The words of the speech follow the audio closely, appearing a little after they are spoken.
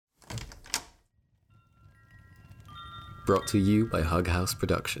Brought to you by Hug House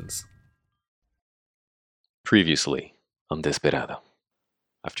Productions. Previously on Desperado.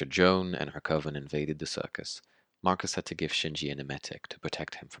 After Joan and her coven invaded the circus, Marcus had to give Shinji an emetic to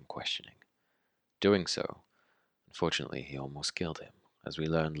protect him from questioning. Doing so, unfortunately, he almost killed him, as we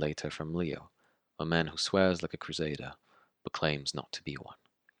learned later from Leo, a man who swears like a crusader, but claims not to be one.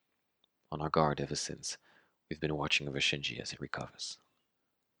 On our guard ever since, we've been watching over Shinji as he recovers.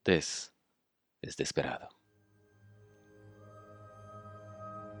 This is Desperado.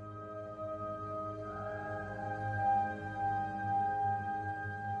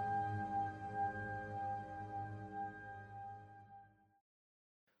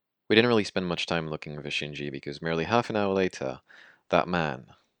 We didn't really spend much time looking for Shinji because merely half an hour later, that man,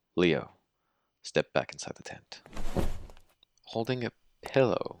 Leo, stepped back inside the tent, holding a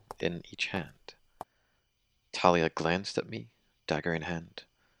pillow in each hand. Talia glanced at me, dagger in hand,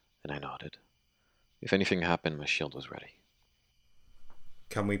 and I nodded. If anything happened, my shield was ready.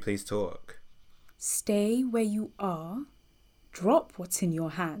 Can we please talk? Stay where you are, drop what's in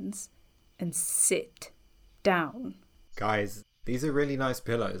your hands, and sit down. Guys, these are really nice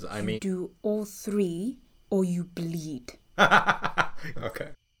pillows. I mean... Do all three, or you bleed. Okay.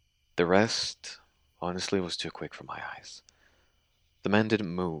 The rest, honestly, was too quick for my eyes. The man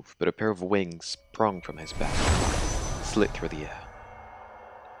didn't move, but a pair of wings sprung from his back, slid through the air.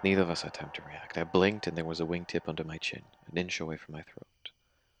 Neither of us had time to react. I blinked and there was a wingtip under my chin, an inch away from my throat.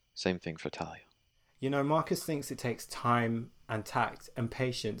 Same thing for Talia. You know, Marcus thinks it takes time and tact and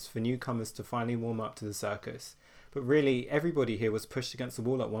patience for newcomers to finally warm up to the circus. But really, everybody here was pushed against the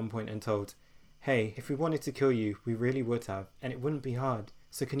wall at one point and told, hey, if we wanted to kill you, we really would have, and it wouldn't be hard.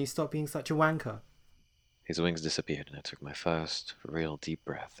 So can you stop being such a wanker? His wings disappeared and I took my first real deep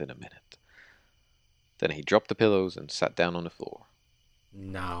breath in a minute. Then he dropped the pillows and sat down on the floor.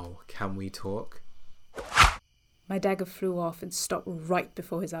 Now, can we talk? My dagger flew off and stopped right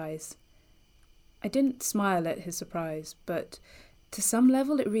before his eyes. I didn't smile at his surprise, but to some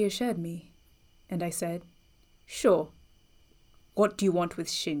level it reassured me. And I said, sure. What do you want with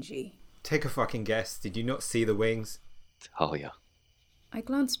Shinji? Take a fucking guess. Did you not see the wings? Talia. I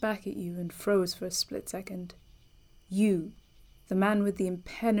glanced back at you and froze for a split second. You, the man with the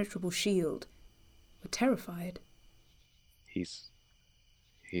impenetrable shield, were terrified. He's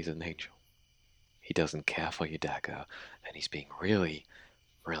an angel. He doesn't care for your dagger, and he's being really,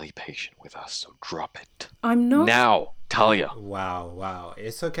 really patient with us, so drop it. I'm not... Now, Talia! Wow.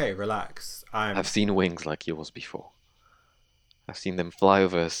 It's okay, relax. I've seen wings like yours before. I've seen them fly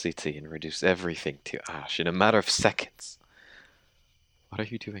over a city and reduce everything to ash in a matter of seconds. What are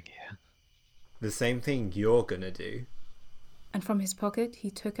you doing here? The same thing you're gonna do. And from his pocket,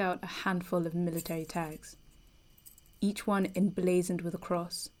 he took out a handful of military tags, each one emblazoned with a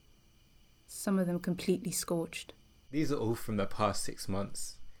cross, some of them completely scorched. These are all from the past 6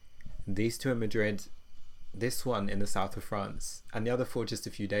 months. These two in Madrid, this one in the south of France, and the other 4 just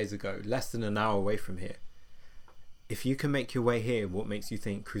a few days ago, less than an hour away from here. If you can make your way here, what makes you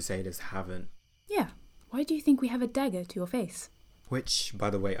think Crusaders haven't? Yeah, why do you think we have a dagger to your face? Which, by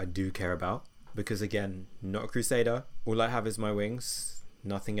the way, I do care about. Because again, not a Crusader. All I have is my wings,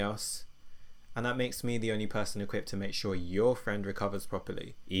 nothing else. And that makes me the only person equipped to make sure your friend recovers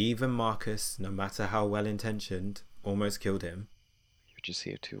properly. Even Marcus, no matter how well intentioned, almost killed him. You're just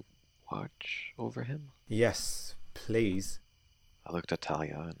here to watch over him? Yes, please. I looked at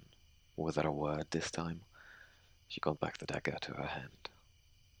Talia and, without a word this time, she got back the dagger to her hand.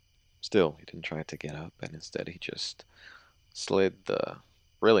 Still, he didn't try to get up, and instead he just slid the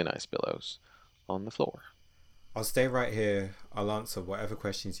really nice pillows on the floor. I'll stay right here. I'll answer whatever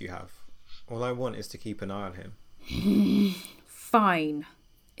questions you have. All I want is to keep an eye on him. Fine.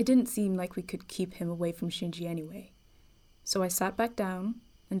 It didn't seem like we could keep him away from Shinji anyway. So I sat back down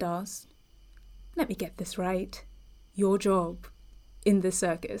and asked, let me get this right. Your job in this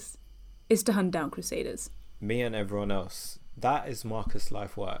circus is to hunt down Crusaders. Me and everyone else. That is Marcus'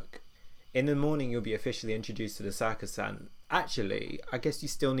 life work. In the morning you'll be officially introduced to the circus, and actually, I guess you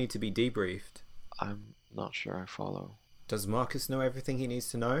still need to be debriefed. I'm not sure I follow. Does Marcus know everything he needs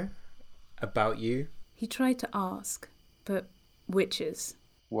to know? About you? He tried to ask, but witches.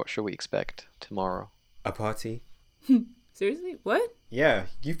 What should we expect tomorrow? A party? Seriously? What? Yeah,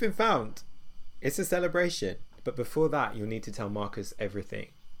 you've been found. It's a celebration. But before that, you'll need to tell Marcus everything.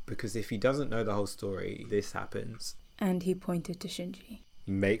 Because if he doesn't know the whole story, this happens. And he pointed to Shinji.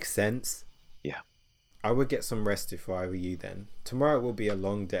 Makes sense? Yeah. I would get some rest if I were you then. Tomorrow will be a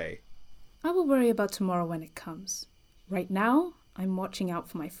long day. I will worry about tomorrow when it comes. Right now, I'm watching out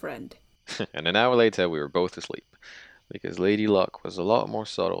for my friend. And an hour later, we were both asleep, because Lady Luck was a lot more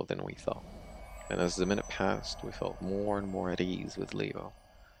subtle than we thought. And as the minute passed, we felt more and more at ease with Leo.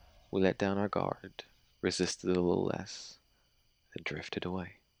 We let down our guard, resisted a little less, and drifted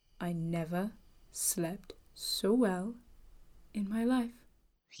away. I never slept so well in my life.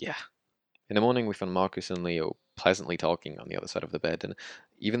 Yeah. In the morning, we found Marcus and Leo pleasantly talking on the other side of the bed, and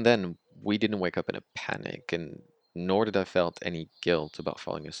even then, we didn't wake up in a panic, and nor did I felt any guilt about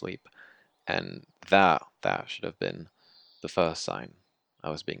falling asleep. And that should have been the first sign I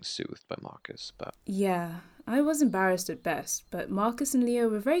was being soothed by Marcus, but Yeah, I was embarrassed at best, but Marcus and Leo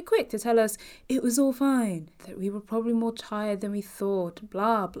were very quick to tell us it was all fine, that we were probably more tired than we thought,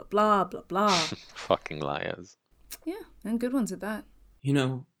 blah, blah, blah, blah, blah. fucking liars. Yeah, and good ones at that. You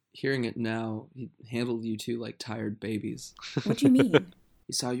know, hearing it now, he handled you two like tired babies. What do you mean?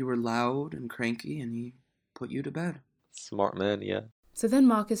 He saw you were loud and cranky, and he put you to bed. Smart man, yeah. So then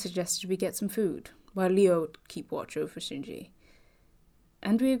Marcus suggested we get some food, while Leo would keep watch over Shinji.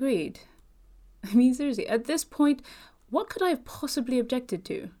 And we agreed. I mean, seriously, at this point, what could I have possibly objected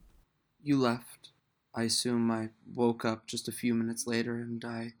to? You left. I assume I woke up just a few minutes later, and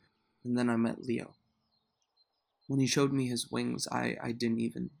then I met Leo. When he showed me his wings, I didn't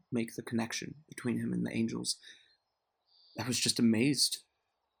even make the connection between him and the angels. I was just amazed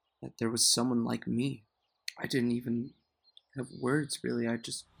that there was someone like me. I didn't even have words, really. I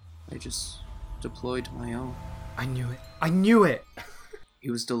just deployed my own. I knew it. I knew it! He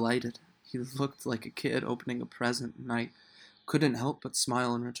was delighted. He looked like a kid opening a present, and I couldn't help but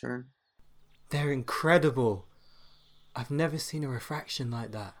smile in return. They're incredible. I've never seen a refraction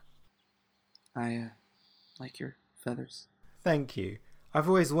like that. I like your feathers. Thank you. I've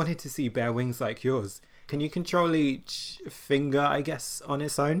always wanted to see bear wings like yours. Can you control each finger, I guess, on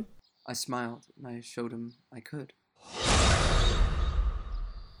its own? I smiled, and I showed him I could.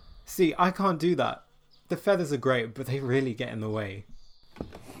 See, I can't do that. The feathers are great, but they really get in the way.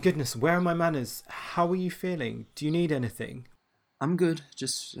 Goodness, where are my manners? How are you feeling? Do you need anything? I'm good,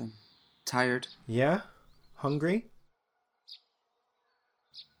 just tired. Yeah? Hungry?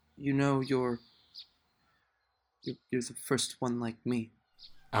 You know, you're the first one like me.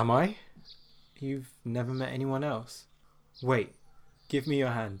 Am I? You've never met anyone else? Wait, give me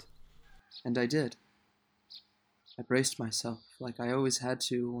your hand. And I did. I braced myself, like I always had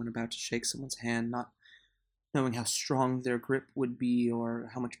to when about to shake someone's hand, not knowing how strong their grip would be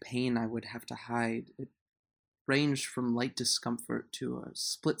or how much pain I would have to hide. It ranged from light discomfort to a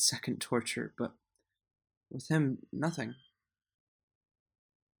split-second torture, but with him, nothing.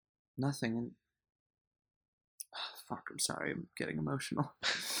 Nothing, and... fuck, I'm sorry, I'm getting emotional.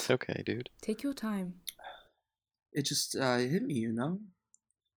 It's okay, dude. Take your time. It just hit me, you know?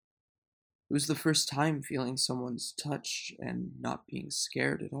 It was the first time feeling someone's touch and not being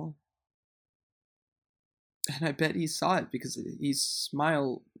scared at all. And I bet he saw it because his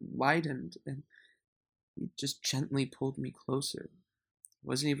smile widened and he just gently pulled me closer. He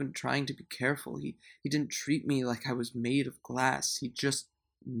wasn't even trying to be careful. He didn't treat me like I was made of glass. He just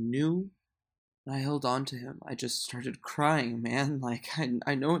knew. And I held on to him. I just started crying, man. Like,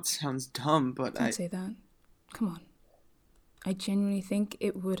 I know it sounds dumb, but Don't say that. Come on. I genuinely think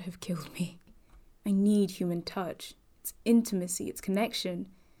it would have killed me. I need human touch. It's intimacy, it's connection,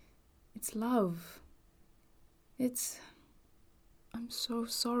 it's love. I'm so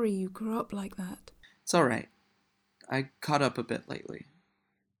sorry you grew up like that. It's alright. I caught up a bit lately.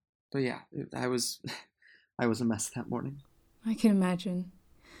 But yeah, I was a mess that morning. I can imagine.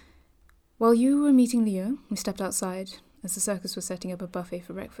 While you were meeting Leo, we stepped outside as the circus was setting up a buffet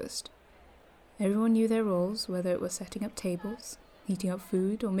for breakfast. Everyone knew their roles, whether it was setting up tables, heating up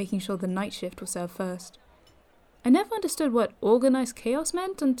food, or making sure the night shift was served first. I never understood what organized chaos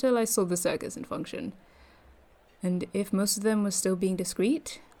meant until I saw the circus in function. And if most of them were still being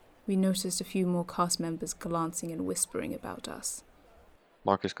discreet, we noticed a few more cast members glancing and whispering about us.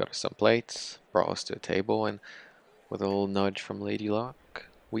 Marcus got us some plates, brought us to a table, and with a little nudge from Lady Luck,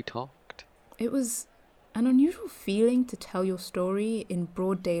 we talked. It was an unusual feeling to tell your story in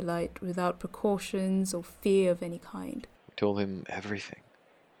broad daylight without precautions or fear of any kind. We told him everything.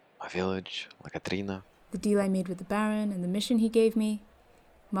 My village, La Catrina. The deal I made with the Baron and the mission he gave me.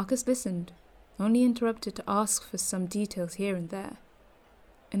 Marcus listened, only interrupted to ask for some details here and there.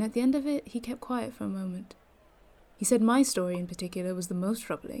 And at the end of it, he kept quiet for a moment. He said my story in particular was the most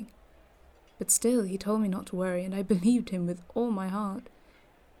troubling. But still, he told me not to worry, and I believed him with all my heart.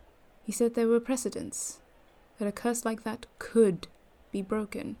 He said there were precedents, that a curse like that could be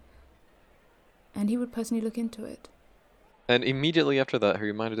broken, and he would personally look into it. And immediately after that, he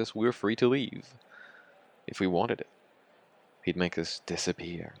reminded us we were free to leave, if we wanted it. He'd make us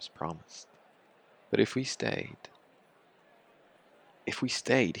disappear, as promised. But if we stayed, if we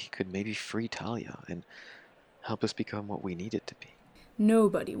stayed, he could maybe free Talia and help us become what we needed to be.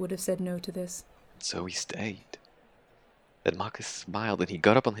 Nobody would have said no to this. So we stayed. Then Marcus smiled and he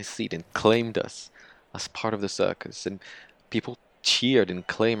got up on his seat and claimed us as part of the circus, and people cheered and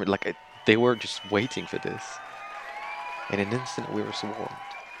clamored like they were just waiting for this. In an instant we were swarmed.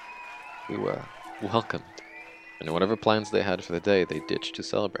 We were welcomed, and whatever plans they had for the day they ditched to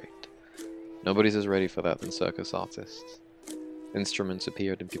celebrate. Nobody's as ready for that than circus artists. Instruments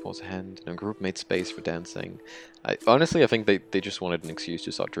appeared in people's hands, and a group made space for dancing. I think they just wanted an excuse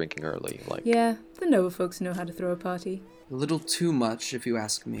to start drinking early. Yeah, the Nova folks know how to throw a party. A little too much, if you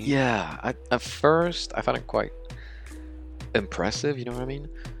ask me. Yeah, at first I found it quite impressive, you know what I mean?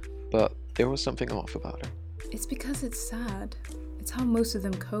 But there was something off about it. It's because it's sad. It's how most of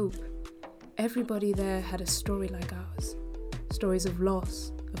them cope. Everybody there had a story like ours. Stories of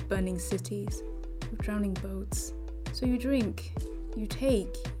loss, of burning cities, of drowning boats. So you drink, you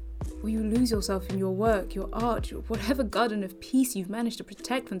take, or you lose yourself in your work, your art, your whatever garden of peace you've managed to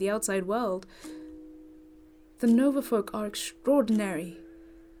protect from the outside world. The Nova folk are extraordinary,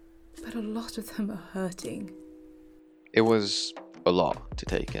 but a lot of them are hurting. It was a lot to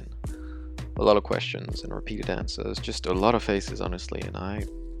take in. A lot of questions and repeated answers, just a lot of faces, honestly, and I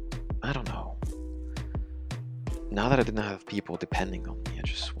don't know. Now that I didn't have people depending on me, I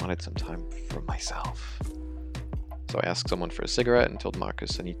just wanted some time for myself. So I asked someone for a cigarette and told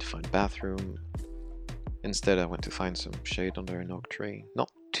Marcus I need to find a bathroom. Instead, I went to find some shade under an oak tree,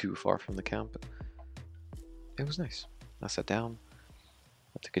 not too far from the camp. It was nice. I sat down,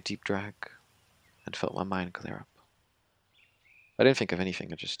 I took a deep drag, and felt my mind clear up. I didn't think of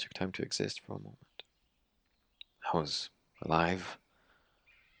anything, I just took time to exist for a moment. I was alive.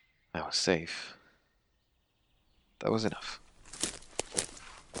 I was safe. That was enough.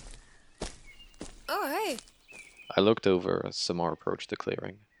 Oh, hey. I looked over as Samar approached the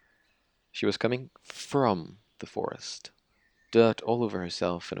clearing. She was coming from the forest. Dirt all over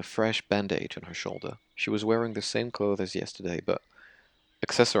herself and a fresh bandage on her shoulder. She was wearing the same clothes as yesterday, but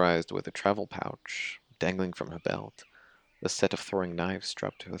accessorized with a travel pouch dangling from her belt, a set of throwing knives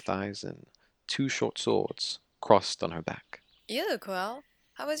strapped to her thighs, and 2 short swords crossed on her back. You look well.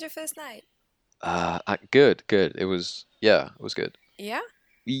 How was your first night? Good. It was good. Yeah?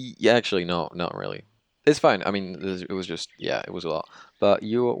 Yeah, actually, no, not really. It's fine. I mean, it was just, it was a lot. But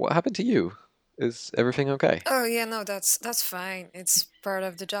what happened to you? Is everything okay? Oh, yeah, no, that's fine. It's part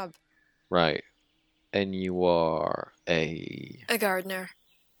of the job. Right. And you are a gardener.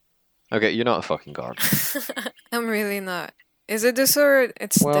 Okay, you're not a fucking gardener. I'm really not. Is it the sword?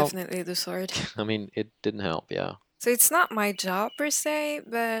 It's Well, definitely the sword. I mean, it didn't help, yeah. So it's not my job per se,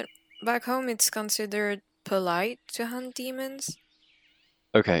 but back home it's considered polite to hunt demons.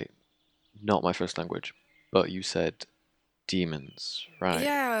 Okay, not my first language, but you said demons, right?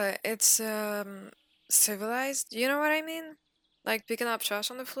 Yeah, it's civilized. You know what I mean? Like picking up trash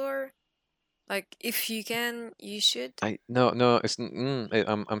on the floor. Like if you can, you should. No,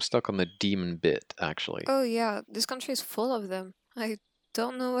 I'm stuck on the demon bit, actually. Oh yeah, this country is full of them. I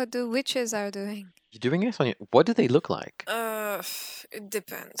don't know what the witches are doing. You doing it on your... What do they look like? It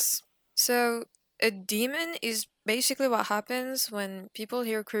depends. So, a demon is basically what happens when people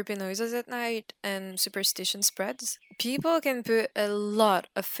hear creepy noises at night and superstition spreads. People can put a lot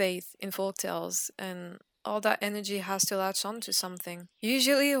of faith in folktales, and all that energy has to latch onto something.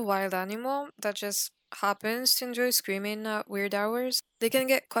 Usually a wild animal that just happens to enjoy screaming at weird hours. They can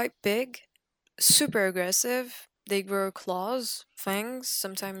get quite big, super aggressive. They grow claws, fangs,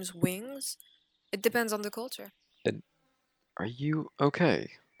 sometimes wings. It depends on the culture. Are you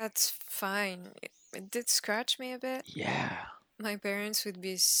okay? That's fine. It did scratch me a bit. Yeah. My parents would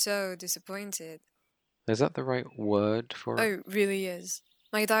be so disappointed. Is that the right word for it? Oh, it really is.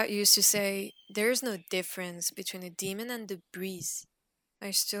 My dad used to say, there's no difference between a demon and the breeze.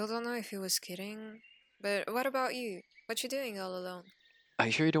 I still don't know if he was kidding. But what about you? What you doing all alone? Are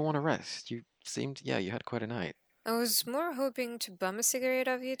you sure you don't want to rest? You seemed... Yeah, you had quite a night. I was more hoping to bum a cigarette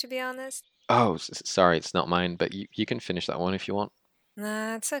off you, to be honest. Oh, sorry, it's not mine, but you can finish that one if you want.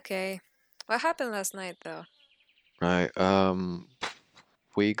 Nah, it's okay. What happened last night, though? Right,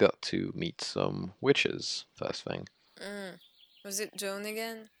 we got to meet some witches, first thing. Was it Joan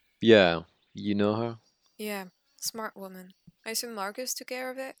again? Yeah, you know her? Yeah, smart woman. I assume Marcus took care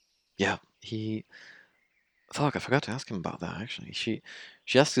of it? Yeah, he... Fuck, I forgot to ask him about that, actually. She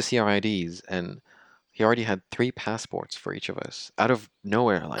asked to see our IDs, and he already had 3 passports for each of us. Out of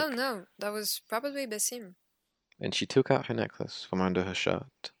nowhere, like... Oh no, that was probably Basim. And she took out her necklace from under her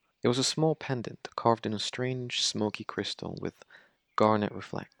shirt. It was a small pendant carved in a strange, smoky crystal with garnet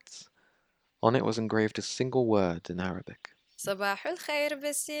reflects. On it was engraved a single word in Arabic. صباح الخير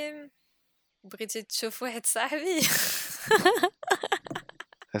باسم. بغيتي تشوف واحد صاحبي؟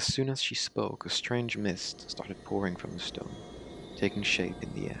 As soon as she spoke, a strange mist started pouring from the stone, taking shape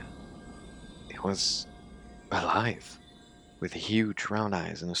in the air. It was alive, with huge round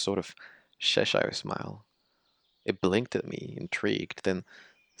eyes and a sort of Cheshire smile. It blinked at me, intrigued, then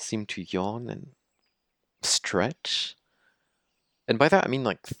seemed to yawn and stretch. And by that I mean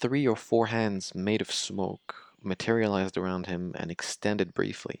like 3 or 4 hands made of smoke materialized around him and extended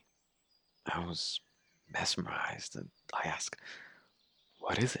briefly. I was mesmerized, and I asked,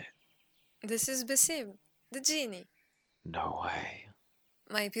 "What is it?" This is Basim, the genie. No way.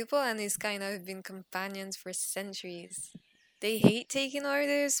 My people and his kind have been companions for centuries. They hate taking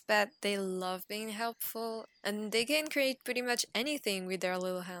orders, but they love being helpful, and they can create pretty much anything with their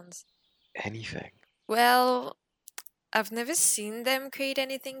little hands. Anything. Well, I've never seen them create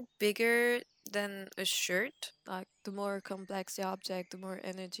anything bigger than a shirt. Like, the more complex the object, the more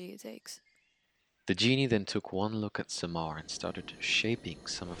energy it takes. The genie then took one look at Samar and started shaping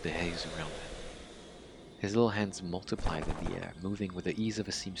some of the haze around him. His little hands multiplied in the air, moving with the ease of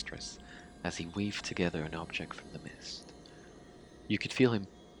a seamstress as he weaved together an object from the mist. You could feel him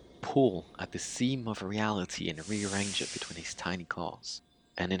pull at the seam of reality and rearrange it between his tiny claws,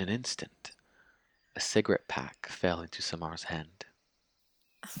 and in an instant, a cigarette pack fell into Samar's hand.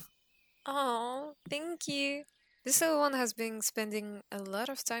 Oh, thank you. This little one has been spending a lot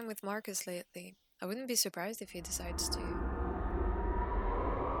of time with Marcus lately. I wouldn't be surprised if he decides to.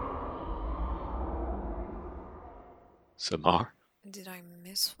 Samar? Did I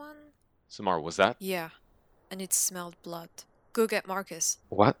miss one? Samar, was that? Yeah, and it smelled blood. Go get Marcus.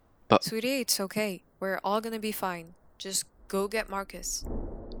 What? But Sweetie, it's okay. We're all gonna be fine. Just go get Marcus.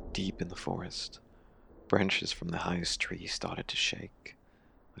 deep in the forest, branches from the highest tree started to shake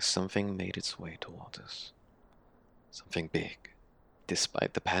as something made its way toward us. Something big.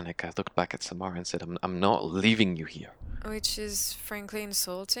 Despite the panic, I looked back at Samar and said, I'm not leaving you here. Which is frankly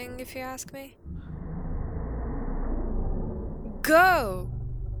insulting, if you ask me. Go!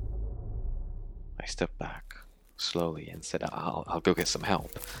 I stepped back slowly and said, I'll go get some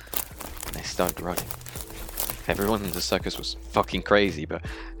help. And I started running. Everyone in the circus was fucking crazy, but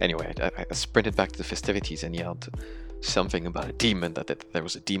anyway, I sprinted back to the festivities and yelled something about a demon, that there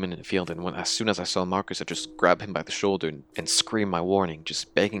was a demon in the field, and as soon as I saw Marcus, I just grabbed him by the shoulder and screamed my warning,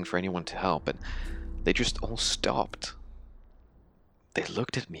 just begging for anyone to help, and they just all stopped. They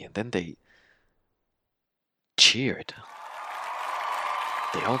looked at me, and then they cheered.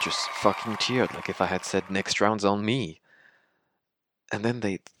 They all just fucking cheered, like if I had said next round's on me. And then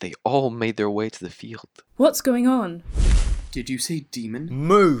they all made their way to the field. What's going on? Did you say demon?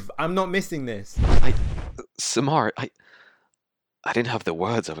 Move! I'm not missing this. Samar, I didn't have the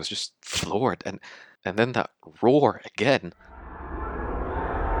words, I was just floored, and then that roar again.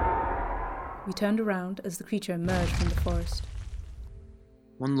 We turned around as the creature emerged from the forest.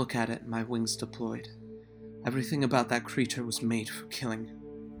 One look at it, my wings deployed. Everything about that creature was made for killing.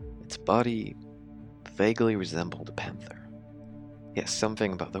 Its body vaguely resembled a panther. Yet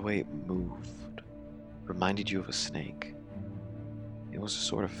something about the way it moved reminded you of a snake. It was a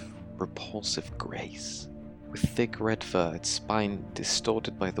sort of repulsive grace, with thick red fur, its spine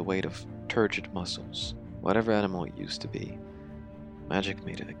distorted by the weight of turgid muscles. Whatever animal it used to be, magic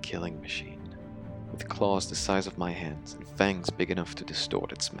made it a killing machine, with claws the size of my hands and fangs big enough to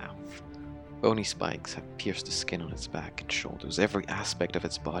distort its mouth. Bony spikes had pierced the skin on its back and shoulders. Every aspect of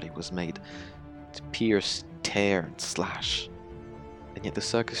its body was made to pierce, tear, and slash. And yet the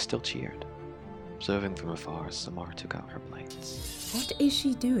circus still cheered, observing from afar as Samar took out her blades. What is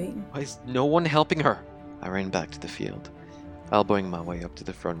she doing? Why is no one helping her? I ran back to the field, elbowing my way up to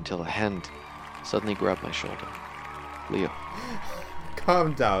the front until a hand suddenly grabbed my shoulder. Leo.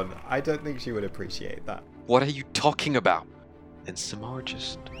 Calm down. I don't think she would appreciate that. What are you talking about? And Samar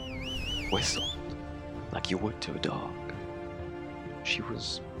just whistled, like you would to a dog. She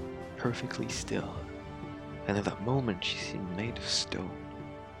was perfectly still, and at that moment she seemed made of stone,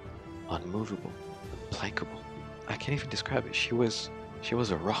 unmovable, implacable. I can't even describe it. She was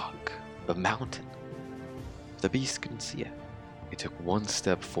a rock, a mountain. The beast couldn't see it. It took one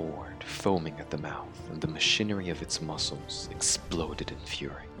step forward, foaming at the mouth, and the machinery of its muscles exploded in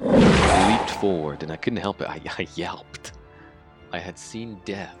fury. I leaped forward, and I couldn't help it. I yelped. I had seen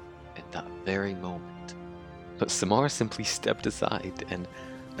death at that very moment. But Samar simply stepped aside,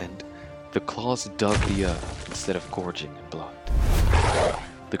 and the claws dug the earth instead of gorging in blood.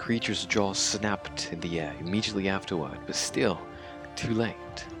 The creature's jaw snapped in the air immediately afterward, but still, too late.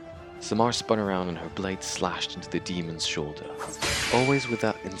 Samar spun around and her blade slashed into the demon's shoulder, always with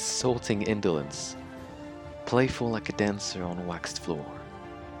that insulting indolence. playful like a dancer on a waxed floor.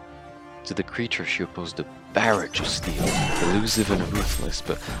 To the creature she opposed a barrage of steel, elusive and ruthless,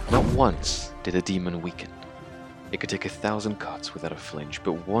 but not once did the demon weaken. It could take 1,000 cuts without a flinch,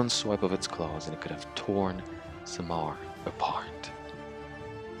 but one swipe of its claws and it could have torn Samar apart.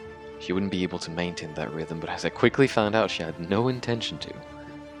 She wouldn't be able to maintain that rhythm, but as I quickly found out, she had no intention to.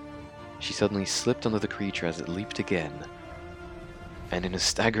 She suddenly slipped under the creature as it leaped again, and in a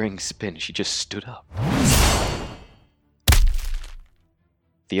staggering spin, she just stood up.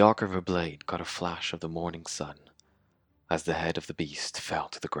 The arc of her blade caught a flash of the morning sun as the head of the beast fell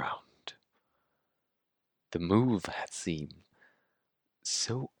to the ground. The move had seemed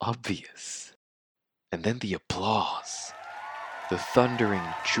so obvious. And then the applause, the thundering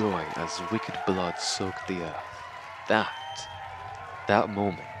joy as wicked blood soaked the earth. That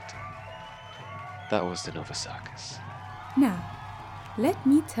moment, that was the Nova Circus. Now, let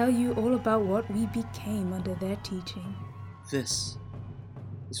me tell you all about what we became under their teaching. This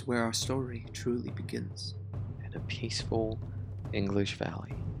is where our story truly begins. In a peaceful English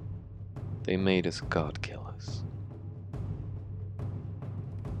valley, they made us god killers.